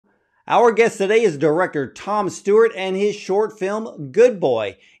Our guest today is director Tom Stuart and his short film, Good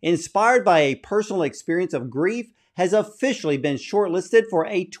Boy, inspired by a personal experience of grief, has officially been shortlisted for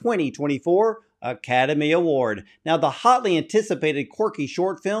a 2024 Academy Award. Now, the hotly anticipated quirky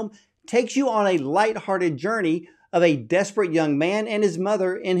short film takes you on a lighthearted journey of a desperate young man and his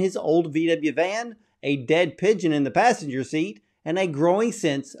mother in his old VW van, a dead pigeon in the passenger seat, and a growing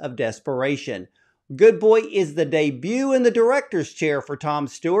sense of desperation. Good Boy is the debut in the director's chair for Tom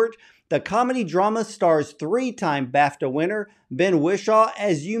Stuart. The comedy drama stars three-time BAFTA winner Ben Whishaw,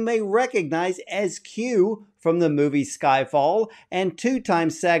 as you may recognize as Q from the movie Skyfall, and two-time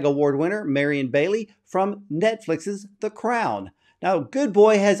SAG Award winner Marion Bailey from Netflix's The Crown. Now, Good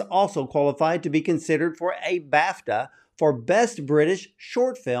Boy has also qualified to be considered for a BAFTA for Best British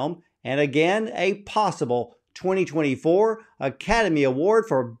Short Film, and again, a possible 2024 Academy Award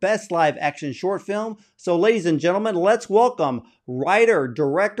for Best Live Action Short Film. So, ladies and gentlemen, let's welcome writer,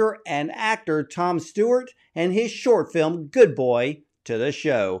 director, and actor Tom Stuart and his short film, Good Boy, to the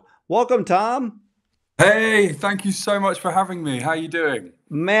show. Welcome, Tom. Hey, thank you so much for having me. How are you doing?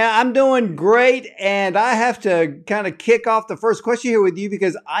 Man, I'm doing great, and I have to kind of kick off the first question here with you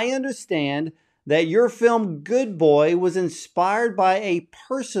because I understand that your film, Good Boy, was inspired by a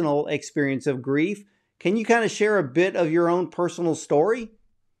personal experience of grief. Can you kind of share a bit of your own personal story?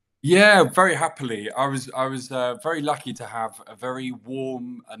 Yeah, very happily. I was very lucky to have a very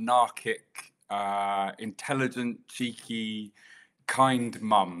warm, anarchic, intelligent, cheeky, kind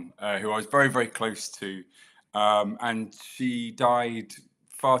mum who I was very, very close to. And she died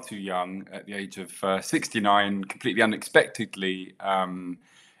far too young at the age of 69, completely unexpectedly,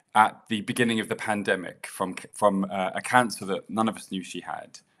 at the beginning of the pandemic from a cancer that none of us knew she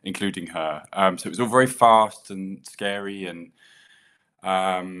had, including her. So it was all very fast and scary and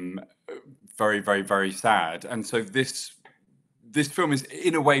very, very, very sad. And so this film is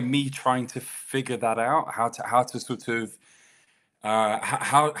in a way me trying to figure that out, how to sort of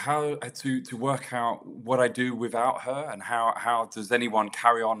how to work out what I do without her, and how does anyone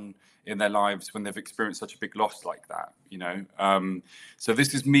carry on in their lives when they've experienced such a big loss like that, you know? So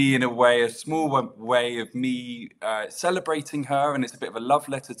this is me in a way, a small way of me celebrating her, and it's a bit of a love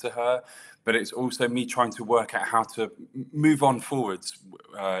letter to her, but it's also me trying to work out how to move on forwards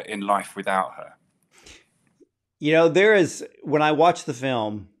in life without her. You know, when I watched the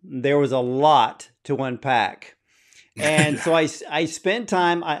film, there was a lot to unpack. And so I spent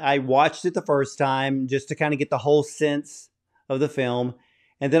time, I watched it the first time just to kind of get the whole sense of the film.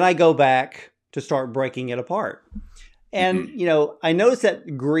 And then I go back to start breaking it apart. And, you know, I noticed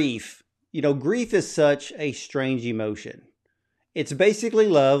that grief is such a strange emotion. It's basically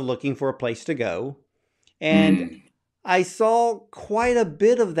love looking for a place to go. And I saw quite a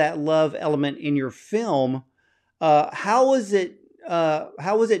bit of that love element in your film. How was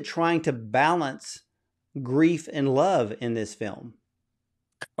it trying to balance grief and love in this film?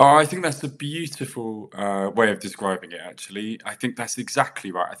 Oh, I think that's a beautiful way of describing it, actually. I think that's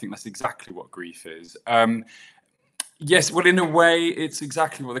exactly right. I think that's exactly what grief is. Yes, well, in a way, it's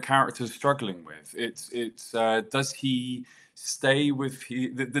exactly what the character is struggling with. It's does he stay with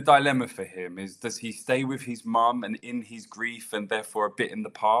the dilemma for him is, does he stay with his mum and in his grief and therefore a bit in the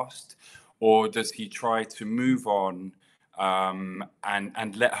past, or does he try to move on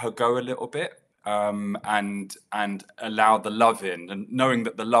and let her go a little bit, and allow the love in, and knowing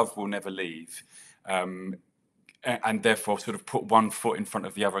that the love will never leave, and therefore sort of put one foot in front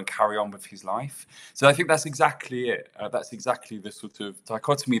of the other and carry on with his life. So I think that's exactly it. That's exactly the sort of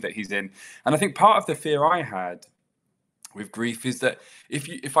dichotomy that he's in. And I think part of the fear I had with grief is that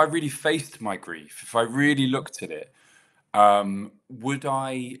if I really faced my grief, if I really looked at it, would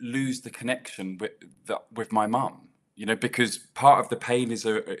I lose the connection with my mum? You know, because part of the pain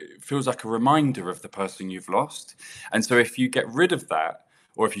it feels like a reminder of the person you've lost. And so if you get rid of that,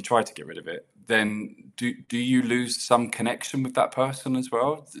 or if you try to get rid of it, then do you lose some connection with that person as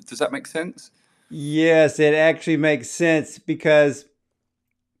well? Does that make sense? Yes, it actually makes sense because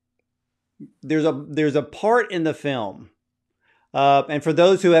there's a part in the film, and for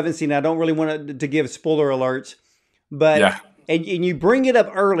those who haven't seen it, I don't really want to give spoiler alerts, but Yeah. and you bring it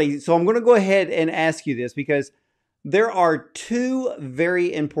up early, so I'm going to go ahead and ask you this because there are two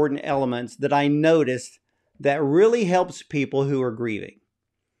very important elements that I noticed that really helps people who are grieving.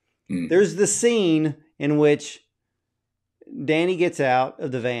 There's the scene in which Danny gets out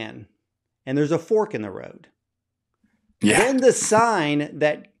of the van and there's a fork in the road. Yeah. Then the sign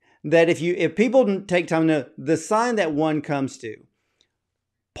that if people take time to know, the sign that one comes to,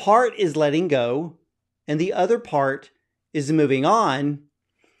 part is letting go and the other part is moving on.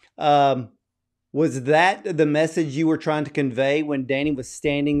 Was that the message you were trying to convey when Danny was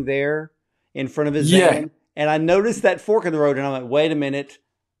standing there in front of his Yeah. van? And I noticed that fork in the road, and I went, wait a minute,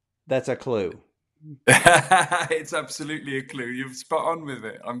 that's a clue. It's absolutely a clue. You've spot on with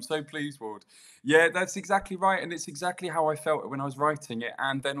it. I'm so pleased, Ward. Yeah, that's exactly right. And it's exactly how I felt when I was writing it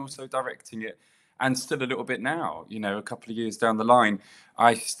and then also directing it. And still a little bit now, a couple of years down the line,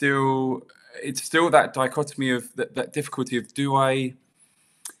 it's still that dichotomy of that difficulty of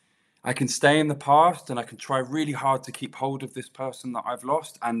I can stay in the past and I can try really hard to keep hold of this person that I've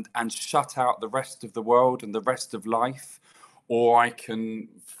lost and shut out the rest of the world and the rest of life, or I can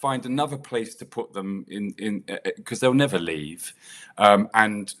find another place to put them in because they'll never leave,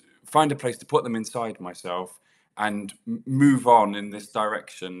 and find a place to put them inside myself and move on in this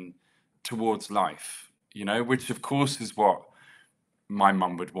direction towards life. Which of course is what my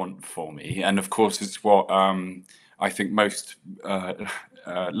mum would want for me, and of course it's what I think most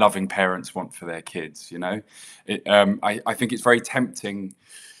loving parents want for their kids. I think it's very tempting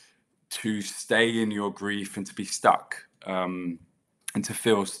to stay in your grief and to be stuck, and to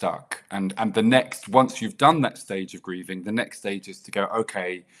feel stuck, and the next, once you've done that stage of grieving, the next stage is to go,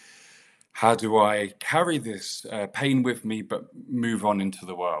 okay, how do I carry this pain with me, but move on into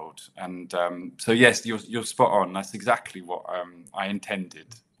the world? And so, yes, you're spot on. That's exactly what I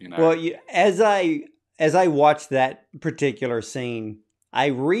intended. Well, as I watched that particular scene, I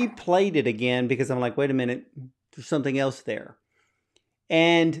replayed it again because I'm like, wait a minute, there's something else there.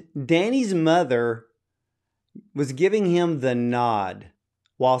 And Danny's mother was giving him the nod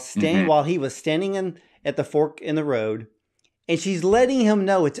while he was standing at the fork in the road, and she's letting him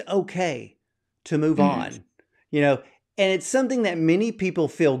know it's okay to move on. And it's something that many people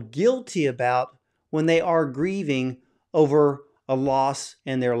feel guilty about when they are grieving over a loss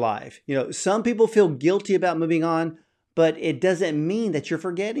in their life. Some people feel guilty about moving on, but it doesn't mean that you're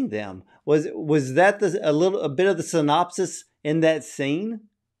forgetting them. Was that a bit of the synopsis in that scene?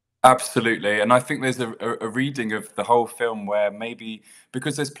 Absolutely. And I think there's a reading of the whole film where maybe,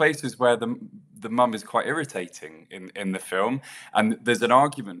 because there's places where the mum is quite irritating in the film, and there's an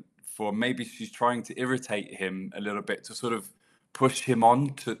argument for maybe she's trying to irritate him a little bit to sort of push him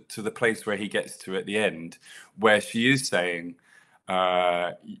on to the place where he gets to at the end, where she is saying,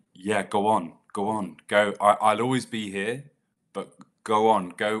 yeah, go on, go. I'll always be here, but go on,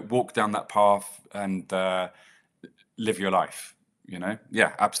 go walk down that path and live your life.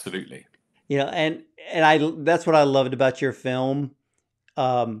 Yeah, absolutely. And that's what I loved about your film.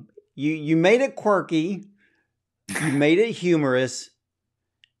 You made it quirky, you made it humorous,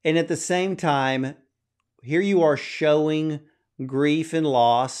 and at the same time, here you are showing grief and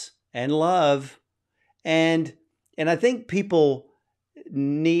loss and love, and I think people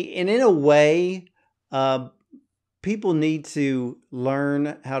need, and in a way, people need to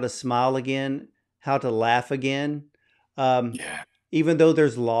learn how to smile again, how to laugh again. Yeah. Even though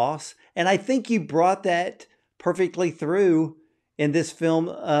there's loss. And I think you brought that perfectly through in this film,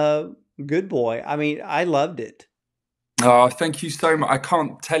 Good Boy. I mean, I loved it. Oh, thank you so much. I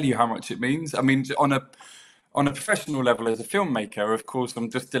can't tell you how much it means. I mean, on a professional level, as a filmmaker, of course, I'm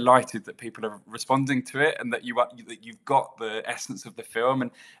just delighted that people are responding to it and that you've got the essence of the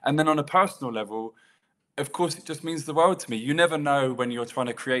film. And then on a personal level, of course, it just means the world to me. You never know when you're trying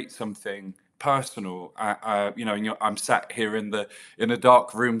to create something personal. And I'm sat here in a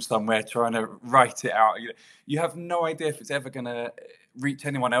dark room somewhere trying to write it out. You have no idea if it's ever going to reach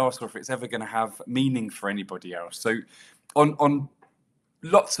anyone else or if it's ever going to have meaning for anybody else. So, on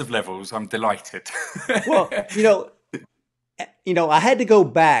lots of levels, I'm delighted. Well, I had to go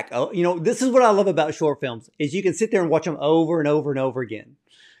back. This is what I love about short films is you can sit there and watch them over and over and over again.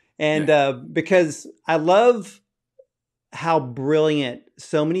 And because I love how brilliant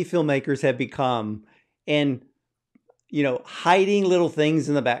so many filmmakers have become in, hiding little things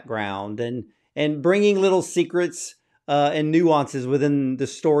in the background and bringing little secrets and nuances within the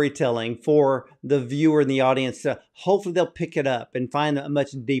storytelling for the viewer and the audience to hopefully they'll pick it up and find a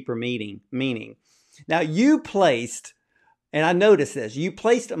much deeper meaning. Now you placed, and I noticed this, you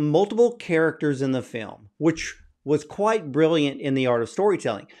placed multiple characters in the film, which was quite brilliant in the art of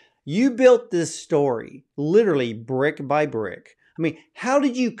storytelling. You built this story literally brick by brick. I mean, how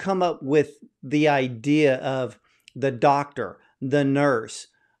did you come up with the idea of the doctor, the nurse,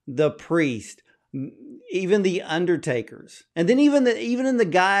 the priest, even the undertakers, and then even in the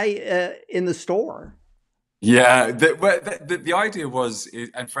guy in the store? Yeah, the idea was,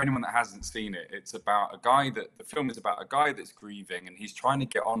 and for anyone that hasn't seen it, it's about the film is about a guy that's grieving and he's trying to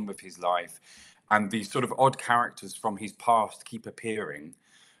get on with his life, and these sort of odd characters from his past keep appearing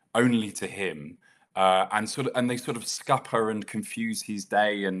only to him. and they sort of scupper and confuse his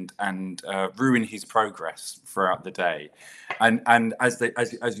day and ruin his progress throughout the day. And as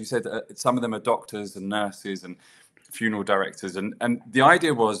you said, some of them are doctors and nurses and funeral directors, and the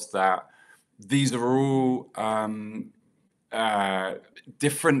idea was that these are all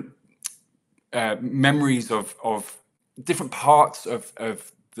different memories of different parts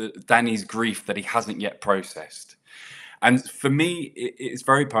of Danny's grief that he hasn't yet processed. And for me, it's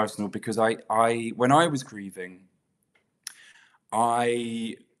very personal because I when I was grieving,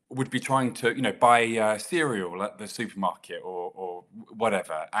 I would be trying to, buy cereal at the supermarket or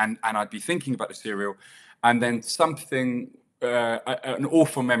whatever, and I'd be thinking about the cereal, and then something, an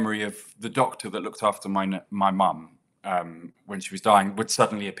awful memory of the doctor that looked after my mum when she was dying would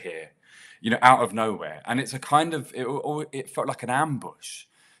suddenly appear, out of nowhere, and it's a kind of it felt like an ambush.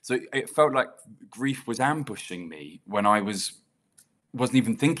 So it felt like grief was ambushing me when I wasn't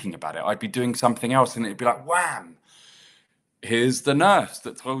even thinking about it. I'd be doing something else, and it'd be like, wham! Here's the nurse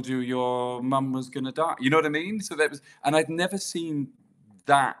that told you your mum was going to die. You know what I mean? So and I'd never seen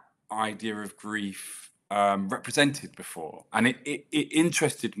that idea of grief represented before, and it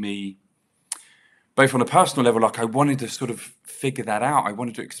interested me both on a personal level. Like I wanted to sort of figure that out. I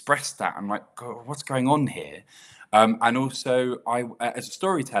wanted to express that. I'm like, God, what's going on here? And also, as a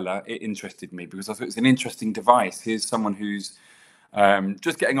storyteller, it interested me because I thought it was an interesting device. Here's someone who's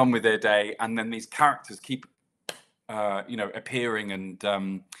just getting on with their day, and then these characters keep, appearing and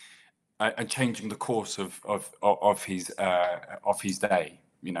changing the course of his day.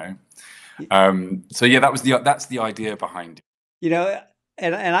 So yeah, that's the idea behind it.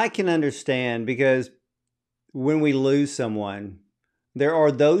 And I can understand, because when we lose someone, there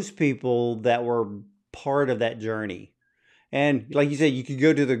are those people that were part of that journey. And like you said, you could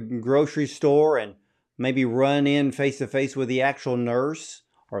go to the grocery store and maybe run in face to face with the actual nurse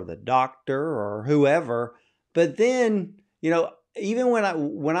or the doctor or whoever. But then, even when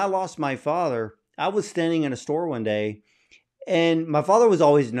I lost my father, I was standing in a store one day, and my father was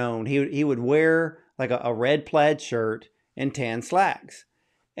always known. He would wear like a red plaid shirt and tan slacks.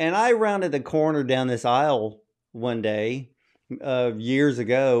 And I rounded the corner down this aisle one day, years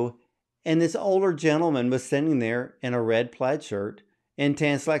ago, and this older gentleman was sitting there in a red plaid shirt and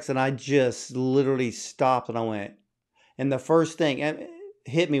tan slacks, and I just literally stopped and I went. And the first thing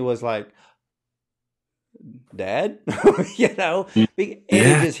hit me was like, Dad, and it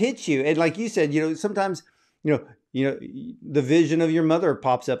just hits you. And like you said, sometimes, the vision of your mother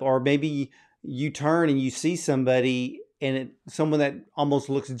pops up, or maybe you turn and you see somebody, and someone that almost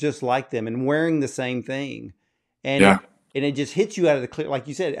looks just like them and wearing the same thing. And it just hits you out of the clear, like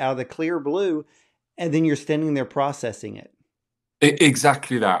you said, out of the clear blue. And then you're standing there processing it.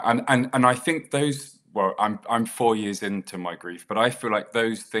 Exactly that. And I think I'm 4 years into my grief, but I feel like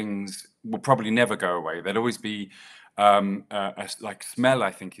those things will probably never go away. There'll always be like smell.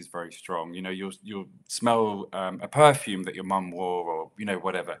 I think is very strong. You'll smell a perfume that your mum wore, or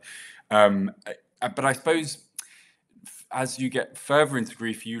whatever. But I suppose as you get further into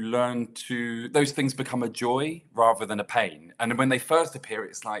grief, you learn those things become a joy rather than a pain. And when they first appear,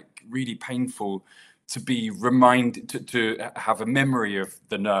 it's like really painful to be reminded, to have a memory of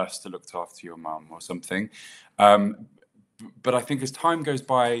the nurse that looked after your mum or something. But I think as time goes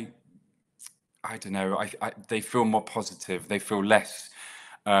by, I don't know, they feel more positive. They feel less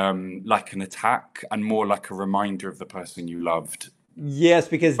like an attack and more like a reminder of the person you loved. Yes,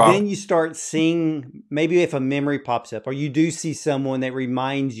 because then you start seeing, maybe if a memory pops up, or you do see someone that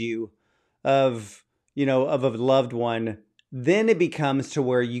reminds you of, of a loved one, then it becomes to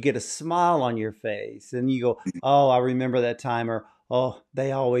where you get a smile on your face and you go, oh, I remember that time, or, oh,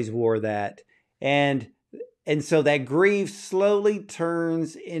 they always wore that. And so that grief slowly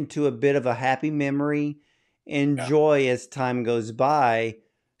turns into a bit of a happy memory and joy as time goes by.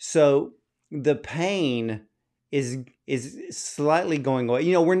 So the pain is slightly going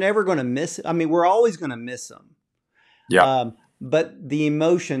away. We're never going to miss. I mean, we're always going to miss them. Yeah. But the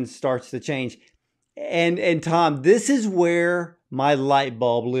emotion starts to change. And Tom, this is where my light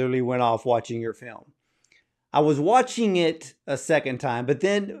bulb literally went off watching your film. I was watching it a second time, but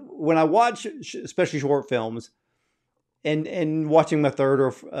then when I watch, especially short films, and watching my third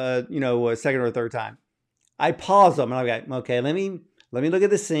or a second or third time, I pause them and I'm like, okay, let me look at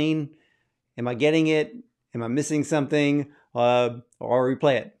the scene. Am I getting it? Am I missing something? Or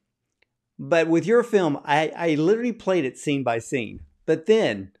replay it. But with your film, I literally played it scene by scene. But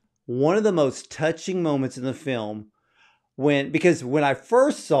then one of the most touching moments in the film, because when I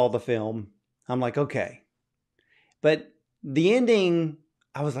first saw the film, I'm like, okay. But the ending,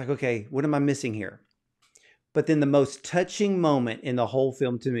 I was like, okay, what am I missing here? But then the most touching moment in the whole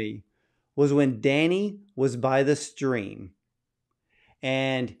film to me was when Danny was by the stream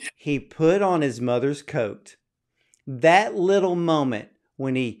and he put on his mother's coat. That little moment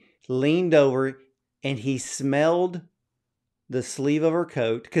when he leaned over and he smelled the sleeve of her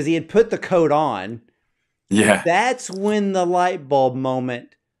coat, because he had put the coat on. Yeah. That's when the light bulb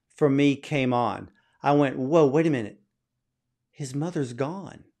moment for me came on. I went, whoa, wait a minute. His mother's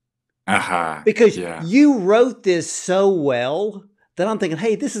gone. Because Yeah. you wrote this so well that I'm thinking,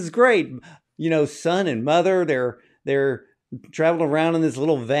 hey, this is great. You know, son and mother, they're traveling around in this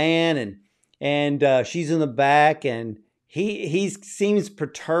little van, and she's in the back, and he seems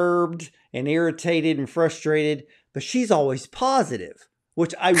perturbed and irritated and frustrated, but she's always positive,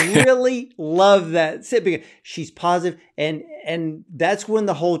 which I really love that. Because she's positive, and that's when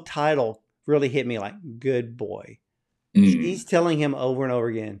the whole title really hit me, like, good boy. She's telling him over and over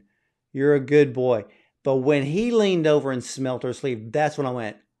again, you're a good boy. But when he leaned over and smelt her sleeve, that's when I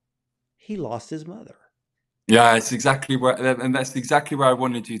went, he lost his mother. Yeah, it's exactly where, and that's exactly where I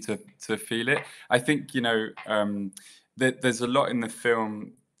wanted you to feel it. I think, you know, there's a lot in the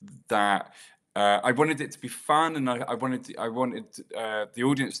film that I wanted it to be fun, and I wanted the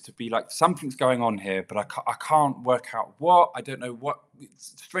audience to be like, something's going on here, but I can't work out what. I don't know what.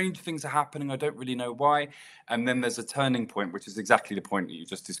 Strange things are happening. I don't really know why. And then there's a turning point, which is exactly the point that you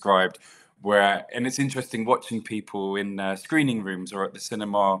just described, where, and it's interesting watching people in screening rooms or at the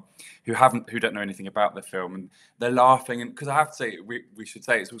cinema who don't know anything about the film, and they're laughing. And because I have to say, we should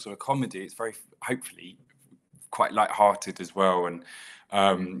say it's also a comedy. It's very, hopefully, quite lighthearted as well, and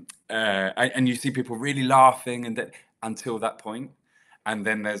you see people really laughing, and that until that point, and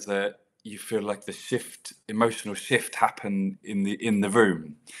then you feel like the emotional shift happen in the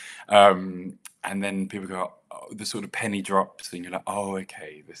room, and then people go, oh, the sort of penny drops, and you're like, oh,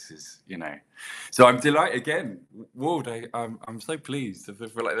 okay, this is, you know. So I'm delighted again, Ward. I'm so pleased. I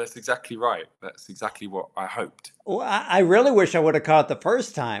feel like that's exactly right. That's exactly what I hoped. Well, I really wish I would have caught it the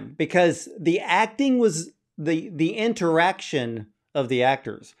first time, because the acting was the interaction of the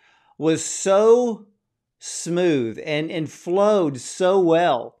actors was so smooth and flowed so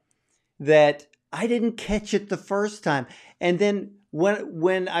well that I didn't catch it the first time. And then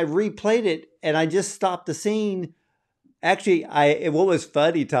when I replayed it and I just stopped the scene, actually, what was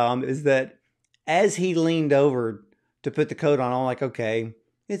funny, Tom, is that as he leaned over to put the coat on, I'm like, okay,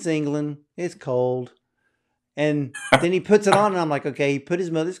 it's England, it's cold. And then he puts it on, and I'm like, okay, he put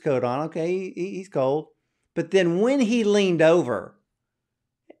his mother's coat on. Okay, he's cold. But then when he leaned over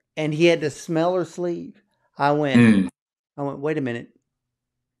and he had to smell her sleeve, I went, wait a minute.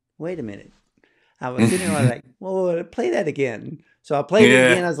 I was sitting there like, well, play that again. So I played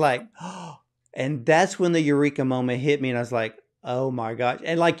it again. I was like, oh, and that's when the eureka moment hit me. And I was like, oh my gosh.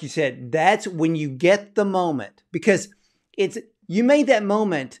 And like you said, that's when you get the moment, because you made that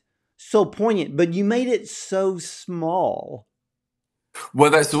moment so poignant, but you made it so small.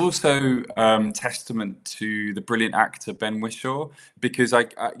 Well, that's also testament to the brilliant actor Ben Whishaw, because I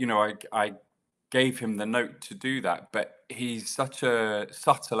gave him the note to do that, but he's such a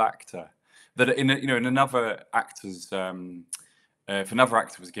subtle actor that in another actor's if another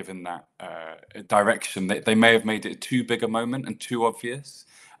actor was given that direction, they may have made it too big a moment and too obvious.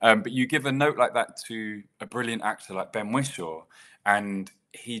 But you give a note like that to a brilliant actor like Ben Whishaw, and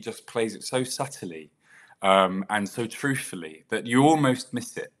he just plays it so subtly and so truthfully that you almost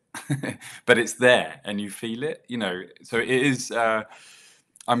miss it, but it's there and you feel it. You know, so it is.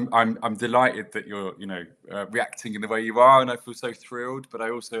 I'm delighted that you're reacting in the way you are, and I feel so thrilled. But I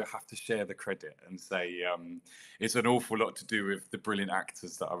also have to share the credit and say it's an awful lot to do with the brilliant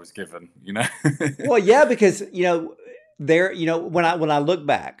actors that I was given. You know. Well, yeah, because when I look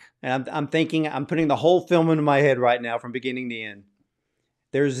back and I'm thinking, I'm putting the whole film into my head right now from beginning to end.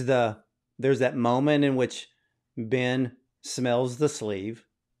 There's that moment in which Ben smells the sleeve.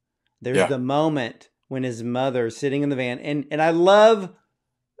 There's the moment when his mother's sitting in the van, and I love.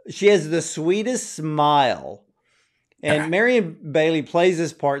 She has the sweetest smile, and Marion Bailey plays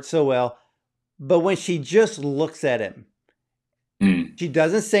this part so well. But when she just looks at him, she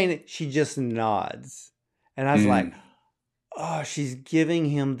doesn't say anything. She just nods, and I was like, "Oh, she's giving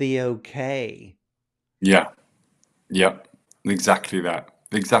him the okay." Yeah. Yep. Exactly that.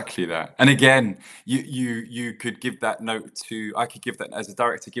 Exactly that. And again, you could give that note to. I could give that as a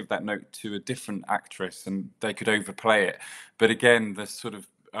director. Give that note to a different actress, and they could overplay it. But again, the sort of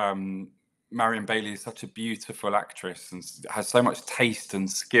Marion Bailey is such a beautiful actress and has so much taste and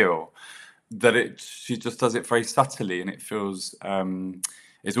skill that she just does it very subtly, and it feels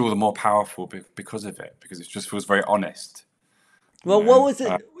it's all the more powerful because of it, because it just feels very honest. Well, what was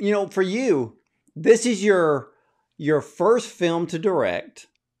it? For you, this is your first film to direct.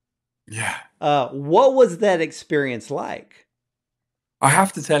 Yeah. What was that experience like? I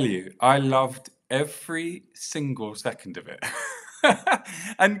have to tell you, I loved every single second of it.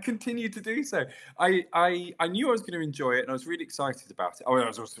 And continue to do so. I knew I was going to enjoy it, and I was really excited about it. Oh, I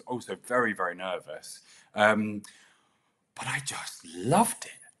was also very, very nervous. Um, but I just loved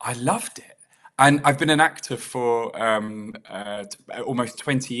it. I loved it. And I've been an actor for almost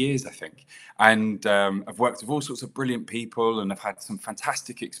 20 years, I think. And I've worked with all sorts of brilliant people, and I've had some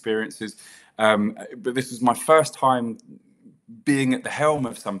fantastic experiences. But this was my first time being at the helm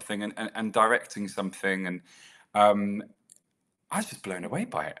of something and directing something. And I was just blown away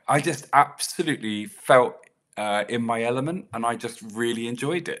by it. I just absolutely felt in my element, and I just really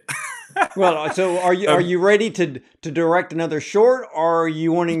enjoyed it. Well, so are you ready to direct another short, or are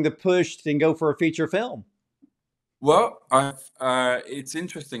you wanting to push and go for a feature film? Well, it's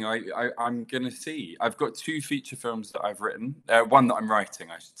interesting. I'm going to see. I've got two feature films that I've written. One that I'm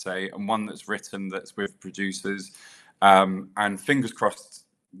writing, I should say, and one that's written that's with producers. And fingers crossed,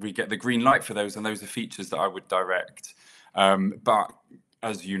 we get the green light for those, and those are features that I would direct. But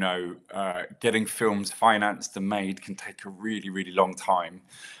as you know, getting films financed and made can take a really, really long time.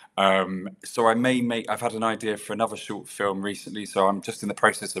 So I've had an idea for another short film recently, so I'm just in the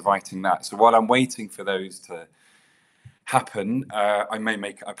process of writing that. So while I'm waiting for those to happen,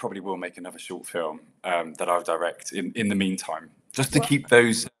 I probably will make another short film that I'll direct in the meantime, just to keep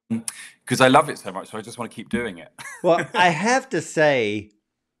those, because I love it so much. So I just want to keep doing it. Well, I have to say,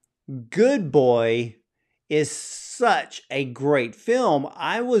 Good Boy is such a great film.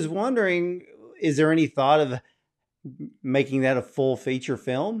 I was wondering, is there any thought of making that a full feature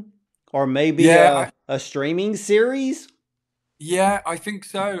film, or maybe Yeah, a streaming series? yeah, I think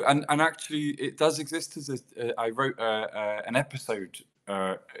so. And actually, it does exist as I wrote an episode.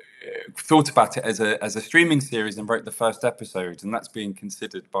 Thought about it as a streaming series and wrote the first episode, and that's being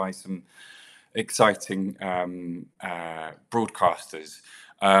considered by some exciting broadcasters.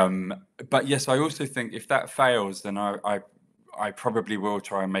 But yes, I also think if that fails, then I probably will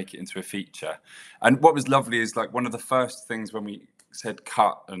try and make it into a feature. And what was lovely is, like, one of the first things when we said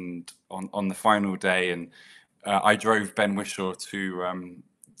cut and on the final day, and I drove Ben Whishaw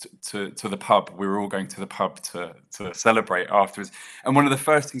to the pub. We were all going to the pub to celebrate afterwards. And one of the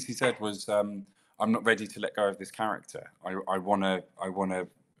first things he said was, "I'm not ready to let go of this character. I want to, I want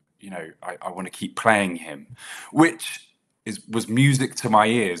to keep playing him," which was music to my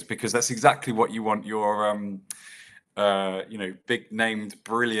ears, because that's exactly what you want your big named,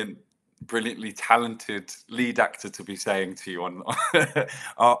 brilliantly talented lead actor to be saying to you on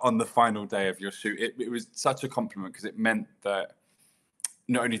on the final day of your shoot. It was such a compliment, because it meant that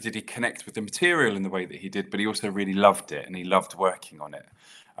not only did he connect with the material in the way that he did, but he also really loved it, and he loved working on it.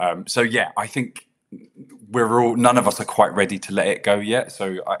 So yeah, I think none of us are quite ready to let it go yet.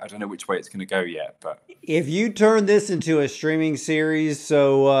 So I don't know which way it's going to go yet. But If you turn this into a streaming series,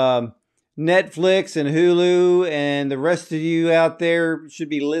 so Netflix and Hulu and the rest of you out there should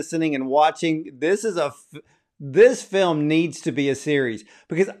be listening and watching. This film needs to be a series,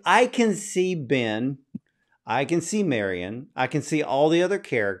 because I can see Ben, I can see Marion, I can see all the other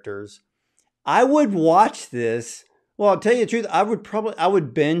characters. I would watch this. Well, I'll tell you the truth. I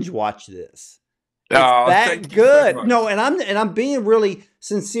would binge watch this. It's that good. So no, and I'm being really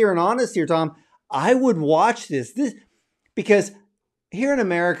sincere and honest here, Tom. I would watch this because here in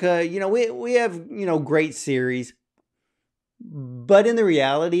America, we have, great series, but in the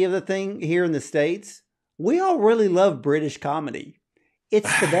reality of the thing here in the States, we all really love British comedy.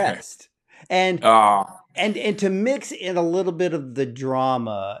 It's the best. And to mix in a little bit of the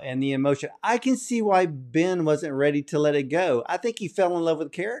drama and the emotion, I can see why Ben wasn't ready to let it go. I think he fell in love with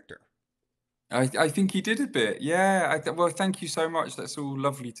the character. I think he did a bit, yeah. Well, thank you so much. That's all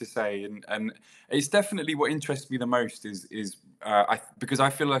lovely to say, and it's definitely what interests me the most is because I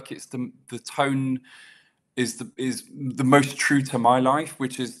feel like it's the tone is the most true to my life,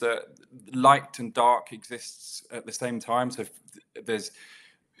 which is that light and dark exists at the same time. So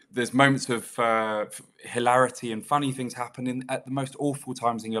there's moments of hilarity and funny things happening at the most awful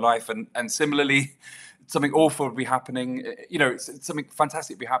times in your life, and similarly, something awful will be happening. It's something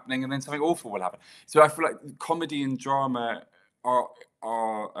fantastic will be happening, and then something awful will happen. So I feel like comedy and drama are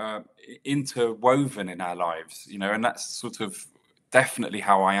interwoven in our lives, and that's sort of definitely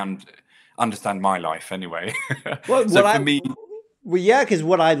how I understand my life, anyway. Well, So for me, well, yeah, because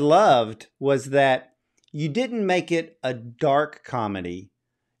what I loved was that you didn't make it a dark comedy.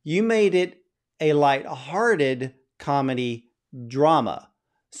 You made it a lighthearted comedy drama.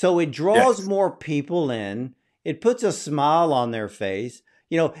 So it draws yes. more people in. It puts a smile on their face.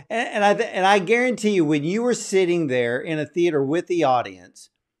 And I guarantee you, when you were sitting there in a theater with the audience,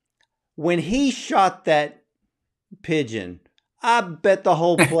 when he shot that pigeon, I bet the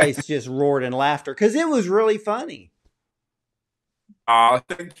whole place just roared in laughter because it was really funny. Ah,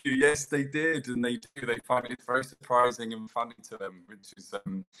 thank you. Yes, they did, and they do. They find it very surprising and funny to them,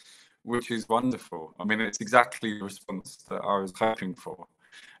 which is wonderful. I mean, it's exactly the response that I was hoping for.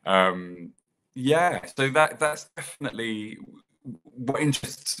 Um, yeah, so that's definitely what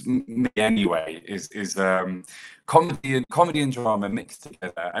interests me anyway. Is comedy and drama mixed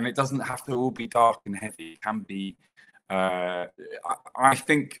together, and it doesn't have to all be dark and heavy. It can be. I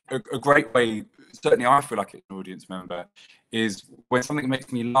think a great way, certainly I feel like an audience member, is when something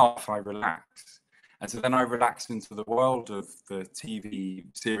makes me laugh, I relax. And so then I relax into the world of the TV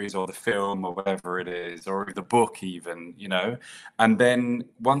series or the film or whatever it is, or the book even, you know. And then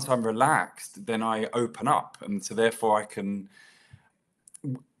once I'm relaxed, then I open up. And so therefore I can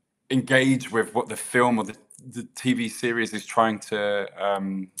engage with what the film or the TV series is trying to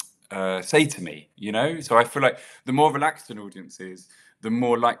say to me, you know. So I feel like the more relaxed an audience is, the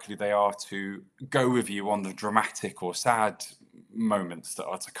more likely they are to go with you on the dramatic or sad moments that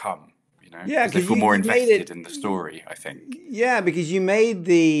are to come, you know, Yeah, because they because feel more you made invested it. in the story, I think. Yeah, because you made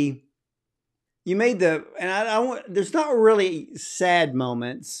the, and I want. There's not really sad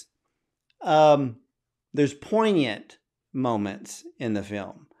moments. Um, there's poignant moments in the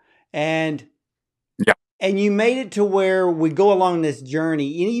film, and Yeah. and you made it to where we go along this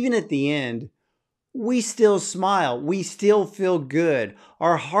journey, and even at the end, we still smile. We still feel good.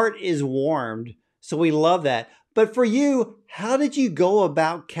 Our heart is warmed. So we love that. But for you, how did you go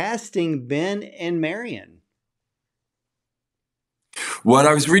about casting Ben and Marion? Well,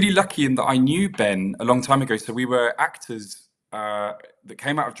 I was really lucky in that I knew Ben a long time ago. So we were actors that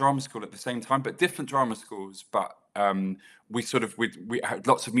came out of drama school at the same time, but different drama schools. But we had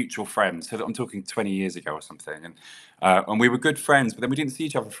lots of mutual friends. So I'm talking 20 years ago or something, and we were good friends. But then we didn't see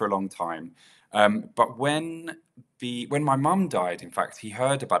each other for a long time. But when my mum died, in fact, he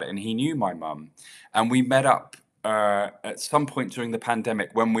heard about it and he knew my mum, and we met up at some point during the pandemic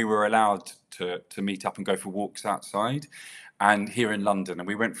when we were allowed to meet up and go for walks outside and here in London. And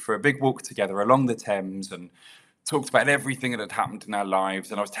we went for a big walk together along the Thames and talked about everything that had happened in our lives.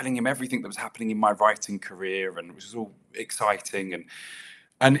 And I was telling him everything that was happening in my writing career, and it was all exciting.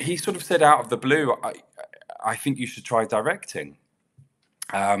 And he sort of said out of the blue, I think you should try directing.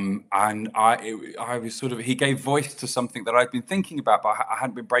 I was sort of, he gave voice to something that I'd been thinking about, but I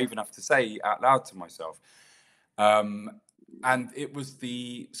hadn't been brave enough to say out loud to myself. And it was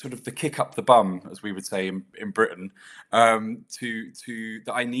the sort of the kick up the bum, as we would say in Britain, to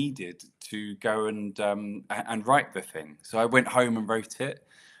that I needed to go and write the thing. So I went home and wrote it,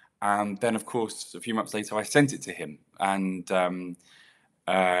 and then of course a few months later I sent it to him, and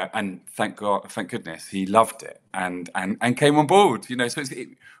thank God, thank goodness, he loved it and came on board. You know, so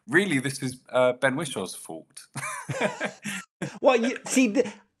really this is Ben Wishaw's fault. Well, you see,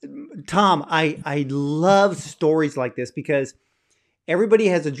 Tom, I love stories like this because everybody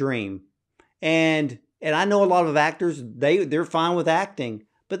has a dream, and I know a lot of actors, they're fine with acting,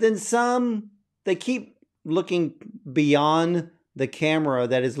 but then some, they keep looking beyond the camera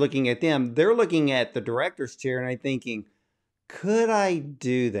that is looking at them. They're looking at the director's chair and I'm thinking, could I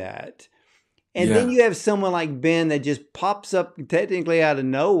do that? And then Yeah. you have someone like Ben that just pops up technically out of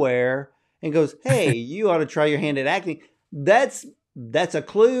nowhere and goes, "Hey, you ought to try your hand at acting." That's that's a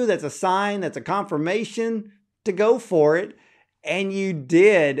clue, that's a sign, that's a confirmation to go for it. And you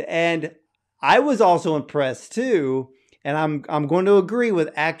did. And I was also impressed too. And I'm going to agree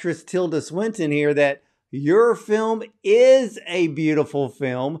with actress Tilda Swinton here that your film is a beautiful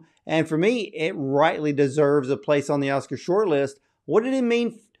film. And for me, it rightly deserves a place on the Oscar shortlist. What did it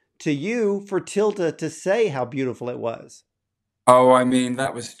mean to you for Tilda to say how beautiful it was? Oh, I mean,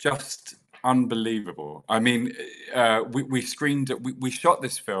 that was just unbelievable. I mean, we screened, we shot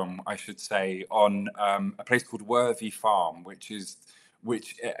this film, I should say, on a place called Worthy Farm,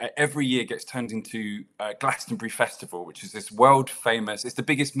 which every year gets turned into Glastonbury Festival, which is this world famous, it's the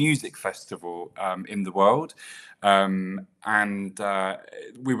biggest music festival in the world. And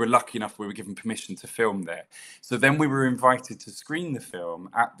we were lucky enough, we were given permission to film there. So then we were invited to screen the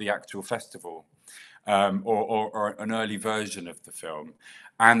film at the actual festival. Or an early version of the film.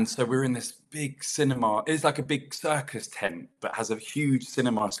 And so we're in this big cinema. It's like a big circus tent that has a huge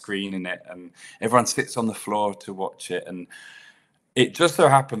cinema screen in it, and everyone sits on the floor to watch it. And it just so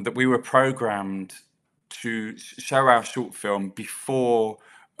happened that we were programmed to show our short film before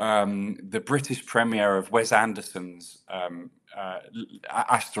the British premiere of Wes Anderson's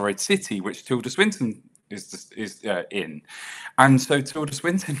Asteroid City, which Tilda Swinton is in. And so Tilda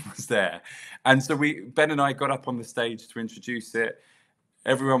Swinton was there, and so Ben and I got up on the stage to introduce it.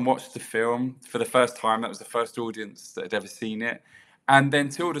 Everyone watched the film for the first time. That was the first audience that had ever seen it. And then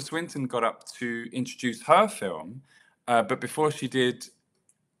Tilda Swinton got up to introduce her film, but before she did,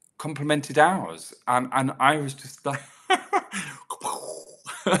 complimented ours, and I was just like,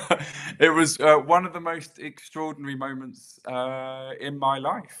 it was one of the most extraordinary moments in my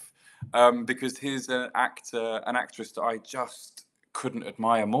life, because here's an actress that I just couldn't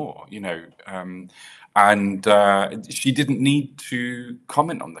admire more, and she didn't need to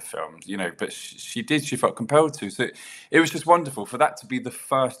comment on the film, but she did. She felt compelled to. So it was just wonderful for that to be the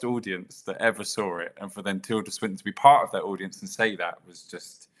first audience that ever saw it, and for then Tilda Swinton to be part of that audience and say that was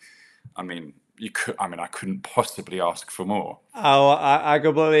just. I mean, I couldn't possibly ask for more. Oh, I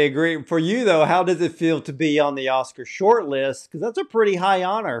completely agree. For you, though, how does it feel to be on the Oscar shortlist? Because that's a pretty high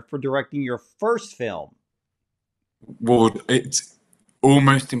honor for directing your first film. Well, it's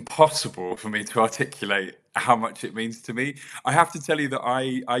almost impossible for me to articulate how much it means to me. I have to tell you that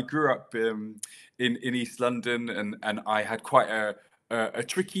I grew up in East London, and I had quite a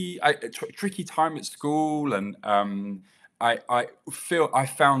tricky time at school, and I feel I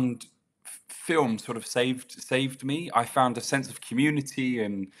found film sort of saved me. I found a sense of community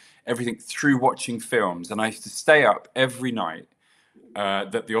and everything through watching films, and I used to stay up every night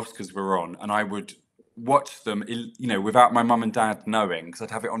that the Oscars were on, and I would watch them, without my mum and dad knowing, because I'd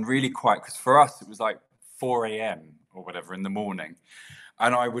have it on really quiet. Because for us, it was like 4 a.m. or whatever in the morning,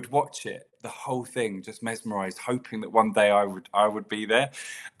 and I would watch it, the whole thing, just mesmerized, hoping that one day I would be there,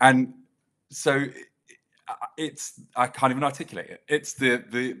 and so I can't even articulate it. It's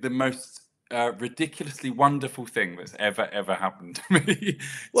the most ridiculously wonderful thing that's ever happened to me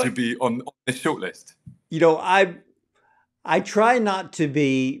to be on the shortlist. I try not to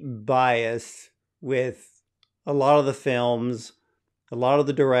be biased with a lot of the films, a lot of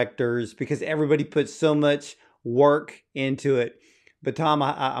the directors, because everybody puts so much work into it. But Tom,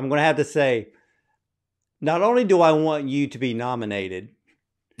 I'm going to have to say, not only do I want you to be nominated,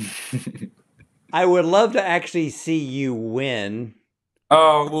 I would love to actually see you win.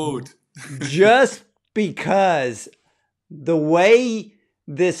 Oh, would. Just because the way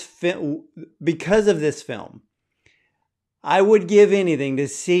this film, because of this film, I would give anything to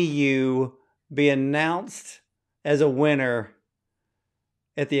see you be announced as a winner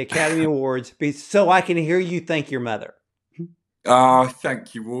at the Academy Awards, so I can hear you thank your mother. Oh,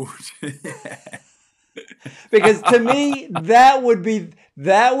 thank you, Ward. Because to me, that would be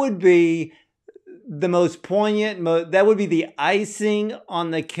the most poignant, that would be the icing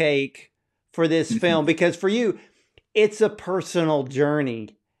on the cake for this film. Because for you, it's a personal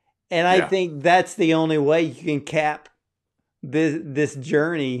journey. And I think that's the only way you can cap this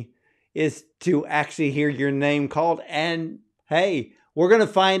journey, is to actually hear your name called. And hey, we're going to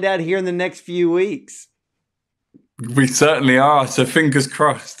find out here in the next few weeks. We certainly are. So fingers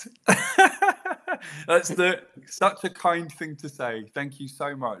crossed. That's such a kind thing to say. Thank you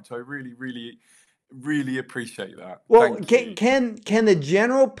so much. I really, really, really appreciate that. Well, can the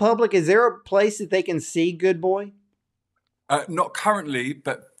general public, is there a place that they can see Good Boy? Not currently,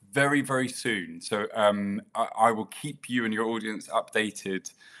 but very, very soon. So I will keep you and your audience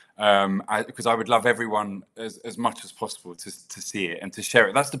updated, because I would love everyone as much as possible to see it and to share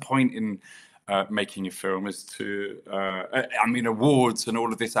it. That's the point in making a film, is to, awards and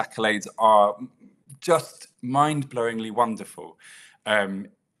all of this accolades are just mind-blowingly wonderful. But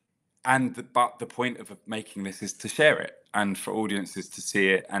the point of making this is to share it, and for audiences to see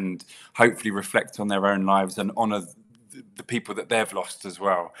it and hopefully reflect on their own lives and honour the people that they've lost as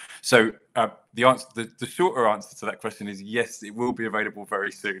well. So the shorter answer to that question is yes, it will be available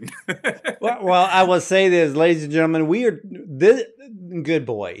very soon. well, I will say this, ladies and gentlemen, we are this Good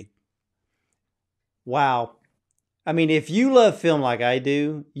Boy. Wow. I mean, if you love film like I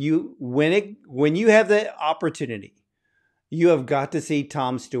do, when you have the opportunity, you have got to see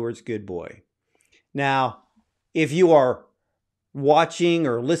Tom Stuart's Good Boy. Now, if you are watching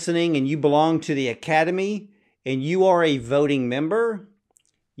or listening and you belong to the Academy and you are a voting member,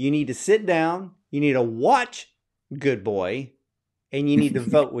 you need to sit down, you need to watch Good Boy, and you need to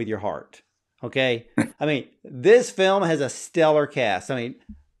vote with your heart. Okay? I mean, this film has a stellar cast. I mean,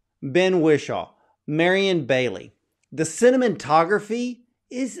 Ben Whishaw, Marion Bailey. The cinematography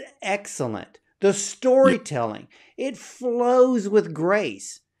is excellent. The storytelling, it flows with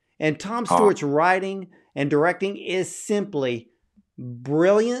grace. And Tom Stuart's writing and directing is simply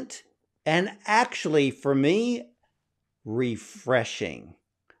brilliant and actually, for me, refreshing.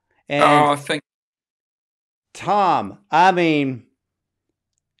 And thank Tom, I mean,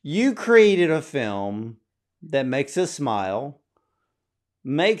 you created a film that makes us smile,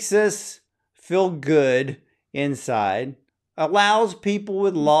 makes us feel good inside, allows people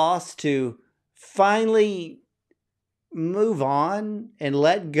with loss to finally move on and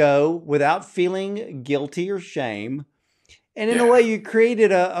let go without feeling guilty or shame. And in a Yeah. way, you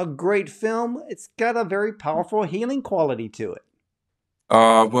created a great film. It's got a very powerful healing quality to it.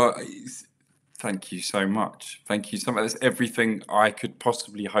 Well, thank you so much. Thank you so much. That's everything I could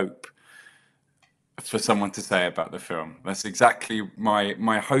possibly hope for someone to say about the film. That's exactly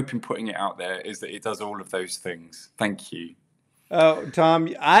my hope in putting it out there, is that it does all of those things. Thank you. Oh, Tom,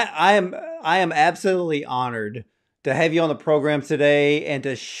 I am absolutely honored to have you on the program today and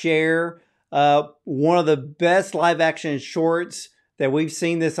to share one of the best live action shorts that we've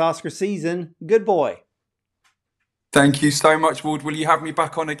seen this Oscar season, Good Boy. Thank you so much, Ward. Will you have me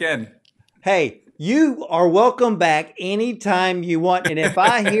back on again? Hey, you are welcome back anytime you want. And if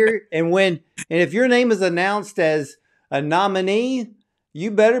I hear and if your name is announced as a nominee,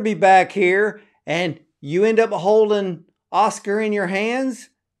 you better be back here. And you end up holding Oscar in your hands,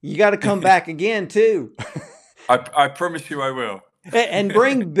 you got to come back again too. I promise you I will. And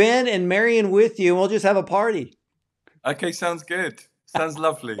bring Ben and Marion with you, and we'll just have a party. Okay, sounds good. Sounds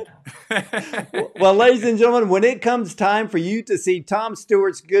lovely. Well, ladies and gentlemen, when it comes time for you to see Tom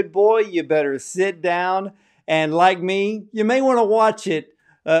Stuart's Good Boy, you better sit down. And like me, you may want to watch it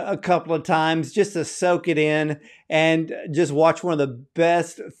a couple of times just to soak it in and just watch one of the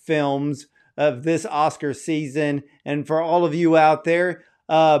best films of this Oscar season. And for all of you out there,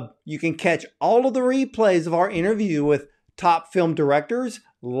 you can catch all of the replays of our interview with top film directors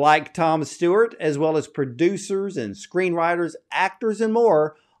like Tom Stuart, as well as producers and screenwriters, actors, and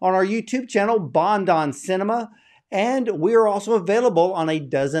more on our YouTube channel, Bond on Cinema. And we are also available on a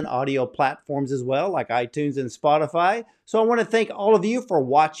dozen audio platforms as well, like iTunes and Spotify. So I want to thank all of you for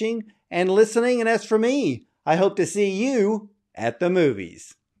watching and listening. And as for me, I hope to see you at the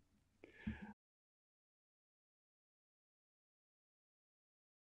movies.